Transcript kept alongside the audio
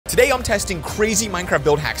Today I'm testing crazy Minecraft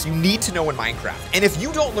build hacks you need to know in Minecraft. And if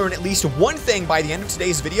you don't learn at least one thing by the end of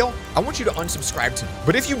today's video, I want you to unsubscribe to me.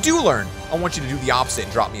 But if you do learn, I want you to do the opposite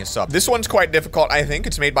and drop me a sub. This one's quite difficult, I think.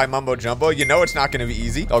 It's made by Mumbo Jumbo. You know it's not gonna be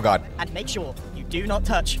easy. Oh God. And make sure you do not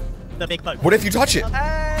touch the big boat. What if you touch it?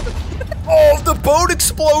 Oh, the boat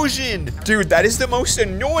explosion! Dude, that is the most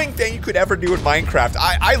annoying thing you could ever do in Minecraft.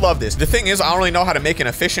 I love this. The thing is, I don't really know how to make an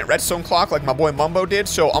efficient redstone clock like my boy Mumbo did,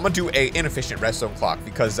 so I'm gonna do a inefficient redstone clock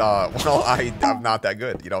because, well, I'm not that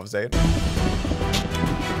good, you know what I'm saying?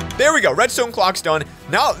 There we go, redstone clock's done.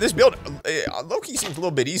 Now, this build, low-key seems a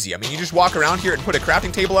little bit easy. I mean, you just walk around here and put a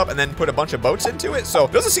crafting table up and then put a bunch of boats into it, so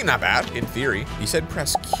it doesn't seem that bad, in theory. You said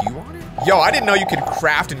press Q on it? Yo, I didn't know you could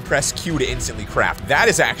craft and press Q to instantly craft. That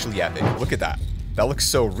is actually epic. Look at that. That looks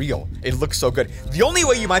so real. It looks so good. The only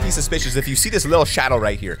way you might be suspicious is if you see this little shadow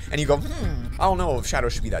right here, and you go, I don't know if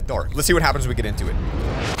shadows should be that dark. Let's see what happens when we get into it.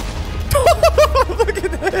 Look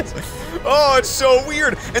at this. Oh, it's so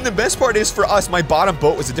weird. And the best part is for us, my bottom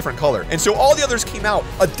boat was a different color. And so all the others came out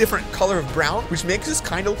a different color of brown, which makes this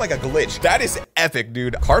kind of look like a glitch. That is epic,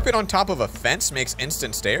 dude. Carpet on top of a fence makes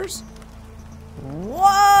instant stairs?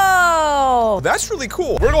 Whoa! That's really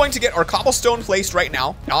cool. We're going to get our cobblestone placed right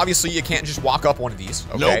now. Obviously, you can't just walk up one of these.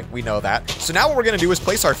 Okay, nope. We know that. So now what we're gonna do is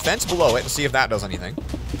place our fence below it and see if that does anything.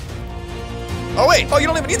 Oh wait, oh, you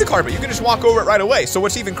don't even need the carpet. You can just walk over it right away. So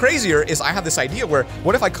what's even crazier is I have this idea where,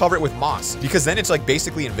 what if I cover it with moss? Because then it's like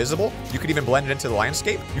basically invisible. You could even blend it into the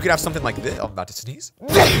landscape. You could have something like this. Oh, I'm about to sneeze.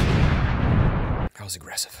 That was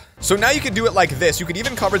aggressive. So now you could do it like this. You could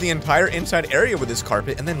even cover the entire inside area with this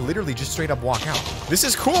carpet and then literally just straight up walk out. This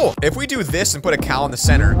is cool. If we do this and put a cow in the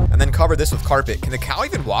center and then cover this with carpet, can the cow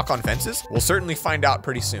even walk on fences? We'll certainly find out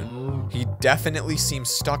pretty soon. He definitely seems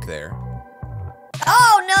stuck there.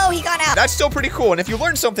 Oh no, he got out. That's still pretty cool. And if you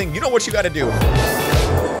learn something, you know what you gotta do.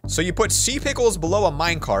 So you put sea pickles below a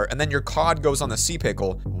minecart and then your cod goes on the sea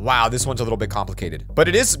pickle. Wow, this one's a little bit complicated. But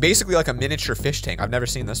it is basically like a miniature fish tank. I've never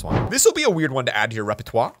seen this one. This will be a weird one to add to your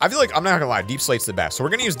repertoire. I feel like, I'm not gonna lie, deep slate's the best. So we're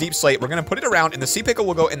gonna use deep slate. We're gonna put it around and the sea pickle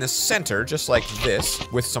will go in the center, just like this,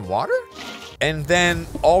 with some water. And then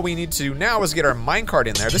all we need to do now is get our minecart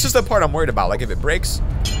in there. This is the part I'm worried about. Like if it breaks,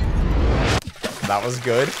 that was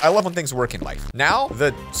good. I love when things work in life. Now,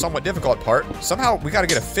 the somewhat difficult part. Somehow, we gotta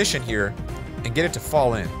get a fish in here and get it to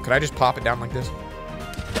fall in. Could I just pop it down like this?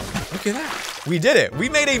 Look at that. We did it. We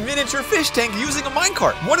made a miniature fish tank using a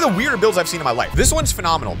minecart. One of the weirder builds I've seen in my life. This one's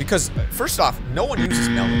phenomenal because first off, no one uses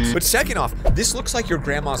melons. But second off, this looks like your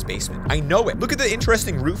grandma's basement. I know it. Look at the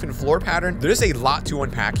interesting roof and floor pattern. There's a lot to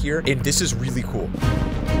unpack here, and this is really cool.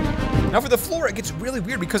 Now for the floor, it gets really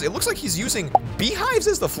weird because it looks like he's using beehives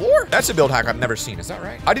as the floor. That's a build hack I've never seen, is that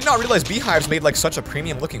right? I did not realize beehives made like such a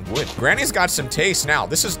premium looking wood. Granny's got some taste now.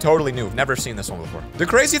 This is totally new. Never seen this one before. The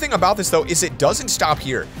crazy thing about this though is it doesn't stop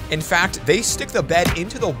here. In fact, they stick the bed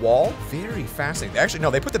into the wall. Very fascinating. Actually,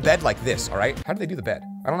 no, they put the bed like this, all right? How do they do the bed?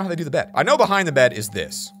 I don't know how they do the bed. I know behind the bed is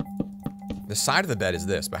this. The side of the bed is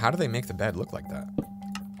this, but how do they make the bed look like that?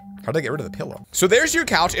 How do they get rid of the pillow? So there's your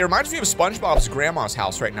couch. It reminds me of SpongeBob's grandma's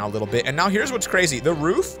house right now a little bit. And now here's what's crazy. The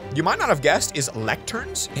roof, you might not have guessed, is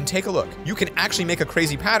lecterns. And take a look. You can actually make a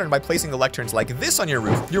crazy pattern by placing the lecterns like this on your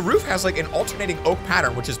roof. Your roof has like an alternating oak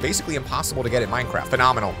pattern, which is basically impossible to get in Minecraft.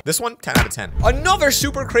 Phenomenal. This one, 10 out of 10. Another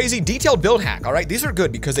super crazy detailed build hack, all right? These are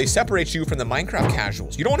good because they separate you from the Minecraft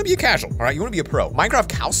casuals. You don't want to be a casual, all right? You want to be a pro. Minecraft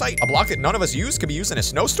calcite, a block that none of us use, can be used in a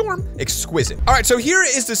snowstorm. Exquisite. All right, so here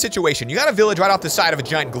is the situation. You got a village right off the side of a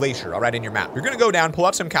giant glacier, all right, in your map. You're gonna go down, pull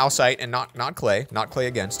out some calcite, and not clay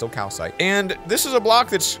again, still calcite. And this is a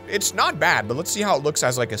block it's not bad, but let's see how it looks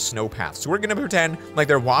as like a snow path. So we're gonna pretend like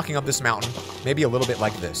they're walking up this mountain, maybe a little bit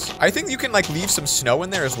like this. I think you can like leave some snow in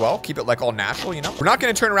there as well, keep it like all natural, you know? We're not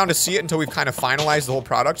gonna turn around to see it until we've kind of finalized the whole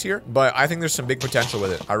product here, but I think there's some big potential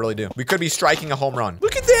with it. I really do. We could be striking a home run.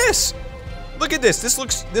 Look at this! Look at this.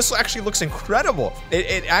 This actually looks incredible.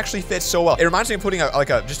 It actually fits so well. It reminds me of putting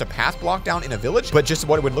just a path block down in a village, but just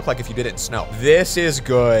what it would look like if you did it in snow. This is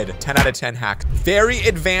good. 10 out of 10 hack. Very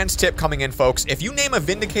advanced tip coming in, folks. If you name a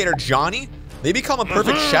Vindicator Johnny, they become a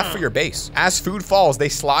perfect chef for your base. As food falls, they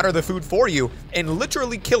slaughter the food for you and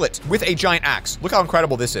literally kill it with a giant axe. Look how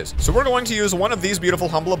incredible this is. So we're going to use one of these beautiful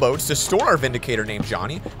humble abodes to store our Vindicator named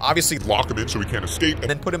Johnny. Obviously, lock him in so he can't escape, and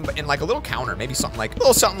then put him in like a little counter, maybe something like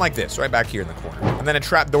this, right back here in the corner. And then a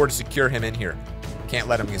trap door to secure him in here. Can't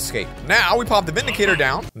let him escape. Now we pop the Vindicator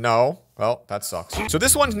down. No. Well, that sucks. So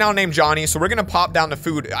this one's now named Johnny, so we're gonna pop down the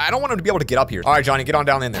food. I don't want him to be able to get up here. All right, Johnny, get on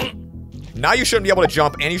down in there. Now you shouldn't be able to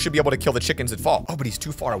jump, and you should be able to kill the chickens that fall. Oh, but he's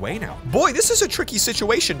too far away now. Boy, this is a tricky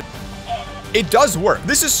situation. It does work.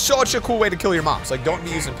 This is such a cool way to kill your moms. Like, don't be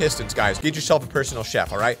using pistons, guys. Get yourself a personal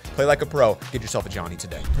chef, all right? Play like a pro. Get yourself a Johnny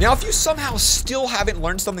today. Now, if you somehow still haven't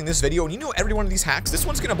learned something in this video and you know every one of these hacks, this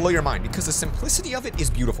one's gonna blow your mind because the simplicity of it is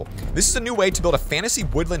beautiful. This is a new way to build a fantasy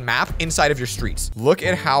woodland map inside of your streets. Look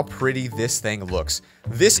at how pretty this thing looks.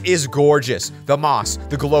 This is gorgeous. The moss,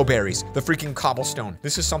 the glowberries, the freaking cobblestone.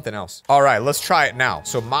 This is something else. All right, let's try it now.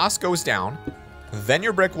 So moss goes down, then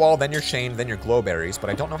your brick wall, then your chain, then your glowberries, but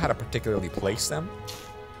I don't know how to particularly place them.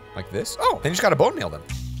 Like this? Oh, then you just gotta bone nail them.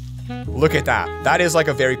 Look at that. That is like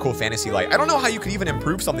a very cool fantasy light. I don't know how you could even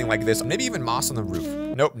improve something like this. Maybe even moss on the roof.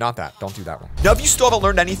 Nope, not that. Don't do that one. Now, if you still haven't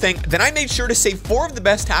learned anything, then I made sure to save 4 of the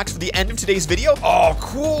best hacks for the end of today's video. Oh,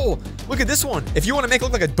 cool. Look at this one. If you want to make it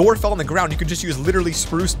look like a door fell on the ground, you can just use literally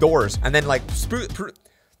spruce doors and then like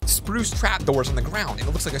spruce trap doors on the ground, and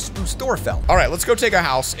it looks like a spruce door fell. All right, let's go take a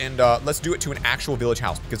house and let's do it to an actual village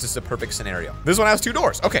house because this is a perfect scenario. This one has 2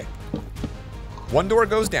 doors. Okay. One door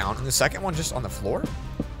goes down and the second one just on the floor.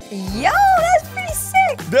 Yo, that's pretty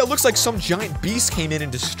sick. That looks like some giant beast came in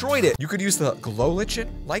and destroyed it. You could use the glow lichen.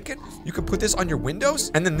 You could put this on your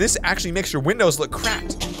windows, and then this actually makes your windows look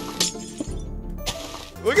cracked.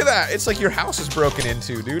 Look at that. It's like your house is broken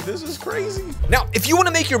into, dude. This is crazy. Now, if you want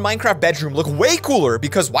to make your Minecraft bedroom look way cooler,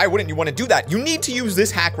 because why wouldn't you want to do that? You need to use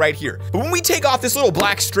this hack right here. But when we take off this little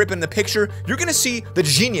black strip in the picture, you're going to see the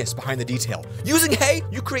genius behind the detail. Using hay,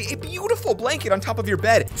 you create a beautiful blanket on top of your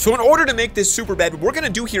bed. So in order to make this super bed, what we're going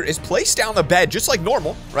to do here is place down the bed just like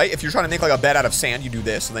normal, right? If you're trying to make like a bed out of sand, you do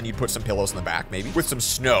this, and then you put some pillows in the back, maybe, with some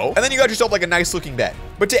snow. And then you got yourself like a nice looking bed.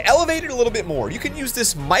 But to elevate it a little bit more, you can use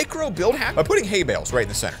this micro build hack by putting hay bales right in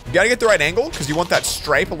the center. You got to get the right angle because you want that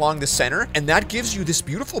stripe along the center, and that gives you this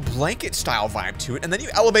beautiful blanket style vibe to it. And then you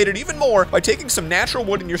elevate it even more by taking some natural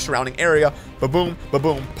wood in your surrounding area, ba-boom,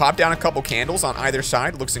 ba-boom, pop down a couple candles on either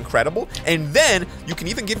side. Looks incredible. And then you can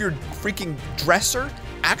even give your freaking dresser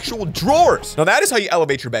actual drawers. Now that is how you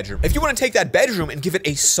elevate your bedroom. If you want to take that bedroom and give it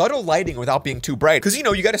a subtle lighting without being too bright, because you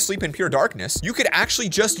know you got to sleep in pure darkness, you could actually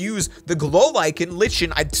just use the glow lichen,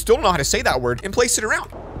 I still don't know how to say that word, and place it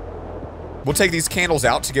around. We'll take these candles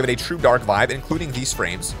out to give it a true dark vibe, including these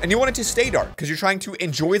frames. And you want it to stay dark because you're trying to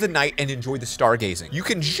enjoy the night and enjoy the stargazing. You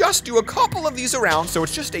can just do a couple of these around, so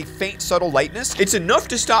it's just a faint, subtle lightness. It's enough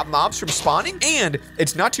to stop mobs from spawning, and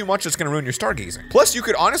it's not too much that's gonna ruin your stargazing. Plus, you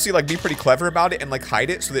could honestly like be pretty clever about it and like hide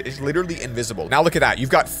it so that it's literally invisible. Now look at that. You've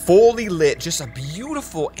got fully lit, just a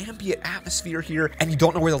beautiful ambient atmosphere here, and you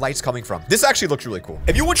don't know where the light's coming from. This actually looks really cool.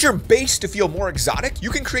 If you want your base to feel more exotic, you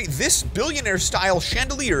can create this billionaire-style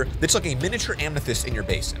chandelier that's like a miniature amethyst in your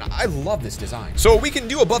base, and I love this design. So what we can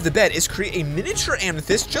do above the bed is create a miniature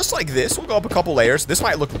amethyst just like this. We'll go up a couple layers. This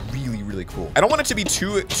might look really, really cool. I don't want it to be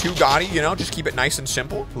too gaudy, you know, just keep it nice and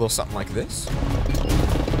simple. A little something like this.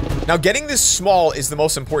 Now, getting this small is the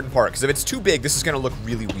most important part, because if it's too big, this is going to look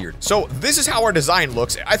really weird. So this is how our design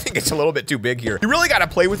looks. I think it's a little bit too big here. You really got to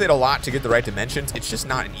play with it a lot to get the right dimensions. It's just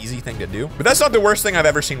not an easy thing to do. But that's not the worst thing I've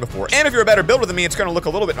ever seen before. And if you're a better builder than me, it's going to look a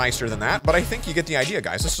little bit nicer than that. But I think you get the idea,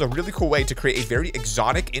 guys. This is a really cool way to create a very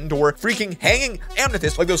exotic, indoor, freaking hanging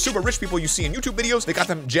amethyst, like those super rich people you see in YouTube videos. They got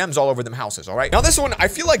them gems all over them houses, all right? Now, this one, I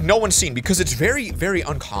feel like no one's seen because it's very, very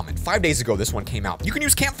uncommon. 5 days ago, this one came out. You can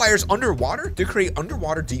use campfires underwater to create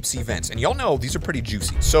underwater deep sea vents. And y'all know these are pretty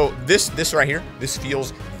juicy. So this right here, this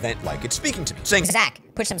feels vent-like. It's speaking to me, saying, Zach,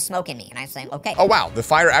 put some smoke in me. And I'm saying, okay. Oh, wow. The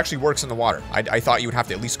fire actually works in the water. I thought you would have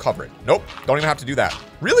to at least cover it. Nope. Don't even have to do that.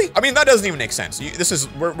 Really? I mean, that doesn't even make sense.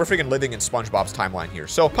 We're freaking living in SpongeBob's timeline here.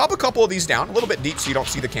 So pop a couple of these down a little bit deep so you don't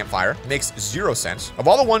see the campfire. Makes 0 sense. Of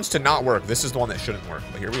all the ones to not work, this is the one that shouldn't work.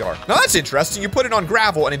 But here we are. Now that's interesting. You put it on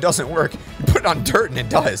gravel and it doesn't work. You put it on dirt and it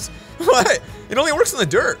does. What? It only works in the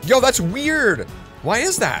dirt. Yo, that's weird. Why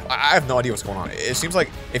is that? I have no idea what's going on. It seems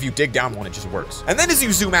like if you dig down one, it just works. And then as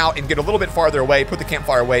you zoom out and get a little bit farther away, put the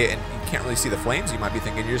campfire away, and you can't really see the flames, you might be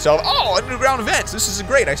thinking to yourself, oh, underground vents. This is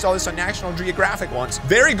great. I saw this on National Geographic once.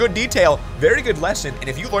 Very good detail, very good lesson. And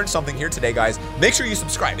if you learned something here today, guys, make sure you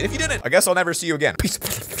subscribe. And if you didn't, I guess I'll never see you again. Peace.